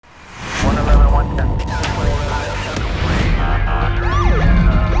Training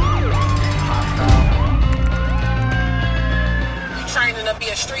to be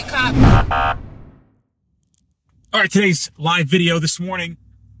a street cop. All right, today's live video this morning,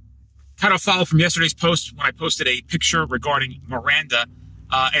 kind of follow from yesterday's post when I posted a picture regarding Miranda.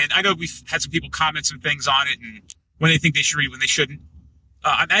 And I know we've had some people comment some things on it and when they think they should read, when they shouldn't.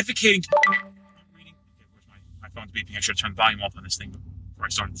 I'm advocating. My phone's beeping. I should have turned the volume off on this thing before I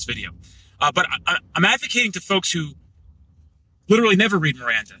started this video. But I'm advocating to folks who literally never read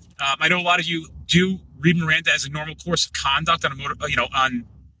Miranda. I know a lot of you do read Miranda as a normal course of conduct on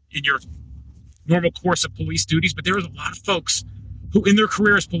in your normal course of police duties, but there was a lot of folks who in their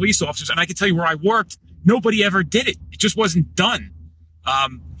career as police officers, and I can tell you where I worked, nobody ever did it. It just wasn't done.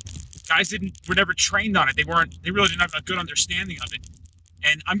 Guys were never trained on it. They really didn't have a good understanding of it.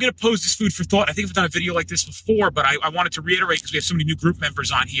 And I'm going to pose this food for thought. I think I've done a video like this before, but I wanted to reiterate because we have so many new group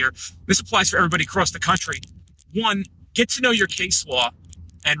members on here. This applies for everybody across the country. One, get to know your case law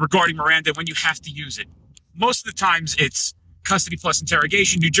and regarding Miranda when you have to use it. Most of the times it's custody plus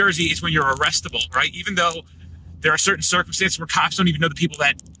interrogation. New Jersey is when you're arrestable, right? Even though there are certain circumstances where cops don't even know the people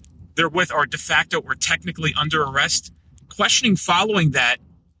that they're with are de facto or technically under arrest. Questioning following that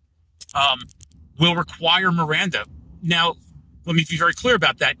will require Miranda. Now, let me be very clear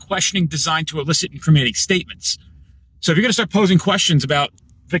about that. Questioning designed to elicit incriminating statements. So if you're going to start posing questions about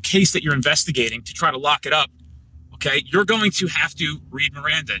the case that you're investigating to try to lock it up, okay, you're going to have to read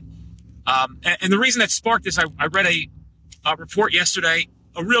Miranda. And the reason that sparked this, I read a report yesterday,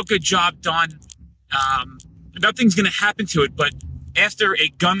 a real good job done. Nothing's going to happen to it, but after a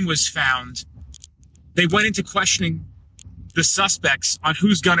gun was found, they went into questioning the suspects on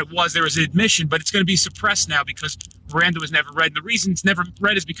whose gun it was. There was an admission, but it's going to be suppressed now because Miranda was never read. And the reason it's never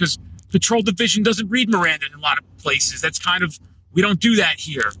read is because Patrol Division doesn't read Miranda in a lot of places. That's we don't do that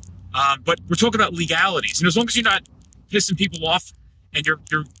here. But we're talking about legalities. And as long as you're not pissing people off and you're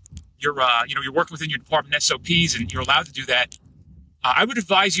working within your department SOPs and you're allowed to do that, I would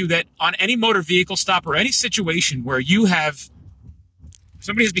advise you that on any motor vehicle stop or any situation where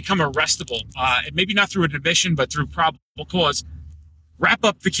somebody has become arrestable, and maybe not through an admission, but through probable cause, wrap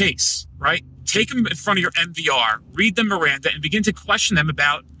up the case, right? Take them in front of your MVR, read the Miranda, and begin to question them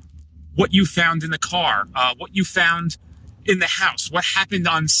about what you found in the car, what you found in the house, what happened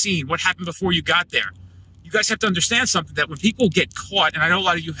on scene, what happened before you got there. You guys have to understand something, that when people get caught, and I know a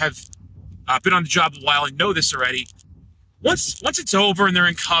lot of you have been on the job a while and know this already, once it's over and they're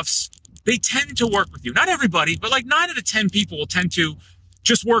in cuffs, they tend to work with you. Not everybody, but like 9 out of 10 people will tend to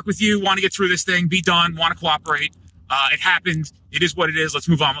just work with you, want to get through this thing, be done, want to cooperate. It happened. It is what it is. Let's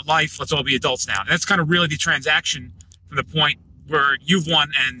move on with life. Let's all be adults now. And that's kind of really the transaction from the point where you've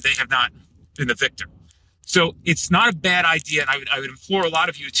won and they have not been the victor. So it's not a bad idea. And I would implore a lot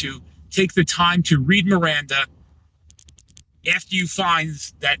of you to take the time to read Miranda after you find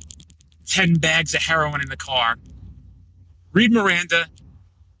that 10 bags of heroin in the car. Read Miranda.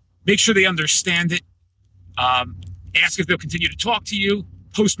 Make sure they understand it. Ask if they'll continue to talk to you.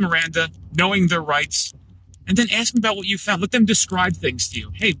 Post Miranda, knowing their rights. And then ask them about what you found. Let them describe things to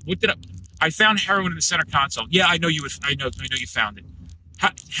you. Hey, I found heroin in the center console. Yeah, I know you found it.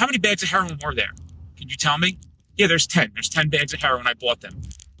 How many bags of heroin were there? Can you tell me? Yeah, there's 10. There's 10 bags of heroin. I bought them.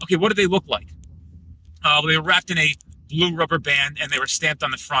 Okay, what did they look like? They were wrapped in a blue rubber band and they were stamped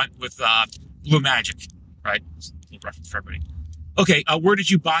on the front with Blue Magic, right? It's a little reference for everybody. Okay, where did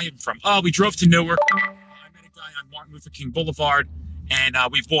you buy them from? Oh, we drove to Newark. I met a guy on Martin Luther King Boulevard and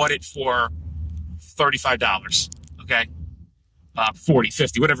we bought it for $35, okay? 40,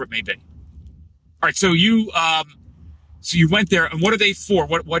 50, whatever it may be. All right, so you went there, and what are they for?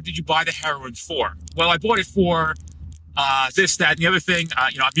 What did you buy the heroin for? Well, I bought it for this, that, and the other thing.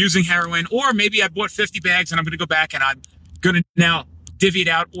 I'm using heroin, or maybe I bought 50 bags, and I'm going to go back, and I'm going to now divvy it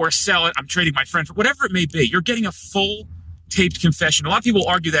out or sell it. I'm trading my friend for whatever it may be. You're getting a full taped confession. A lot of people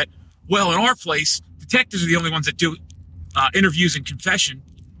argue that, well, in our place, detectives are the only ones that do interviews and confession.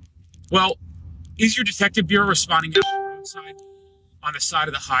 Well, is your detective bureau responding out the roadside on the side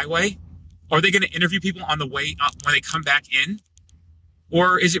of the highway? Are they going to interview people on the way up when they come back in?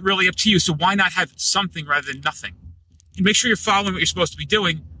 Or is it really up to you? So why not have something rather than nothing? And make sure you're following what you're supposed to be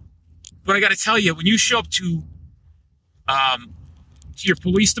doing. But I got to tell you, when you show up to your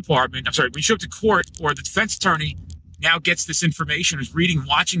police department, when you show up to court, or the defense attorney now gets this information, is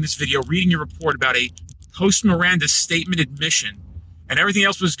watching this video, reading your report about a post-Miranda statement admission, and everything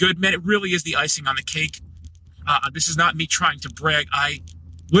else was good, man, it really is the icing on the cake. This is not me trying to brag. I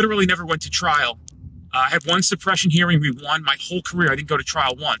literally never went to trial. I had one suppression hearing. We won. My whole career, I didn't go to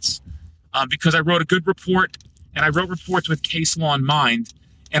trial once because I wrote a good report, and I wrote reports with case law in mind.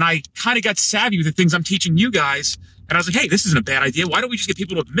 And I kind of got savvy with the things I'm teaching you guys. And I was like, hey, this isn't a bad idea. Why don't we just get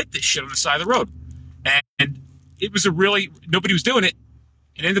people to admit this shit on the side of the road? And it was nobody was doing it.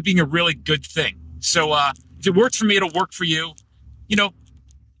 It ended up being a really good thing. So if it worked for me, it'll work for you.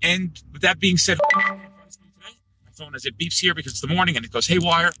 And with that being said, my phone as it beeps here because it's the morning and it goes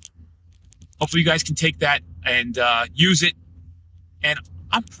haywire. Hopefully you guys can take that and use it. And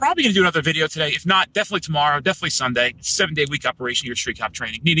I'm probably going to do another video today. If not, definitely tomorrow, definitely Sunday. It's a 7-day week operation here at Street Cop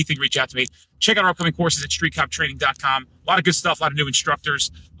Training. Need anything, reach out to me. Check out our upcoming courses at streetcoptraining.com. A lot of good stuff, a lot of new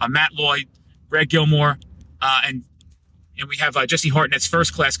instructors. Matt Lloyd, Greg Gilmore, and we have Jesse Hartnett's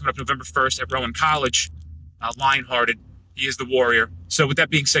first class coming up November 1st at Rowan College. Lionhearted. He is the warrior. So with that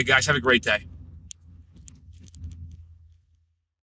being said, guys, have a great day.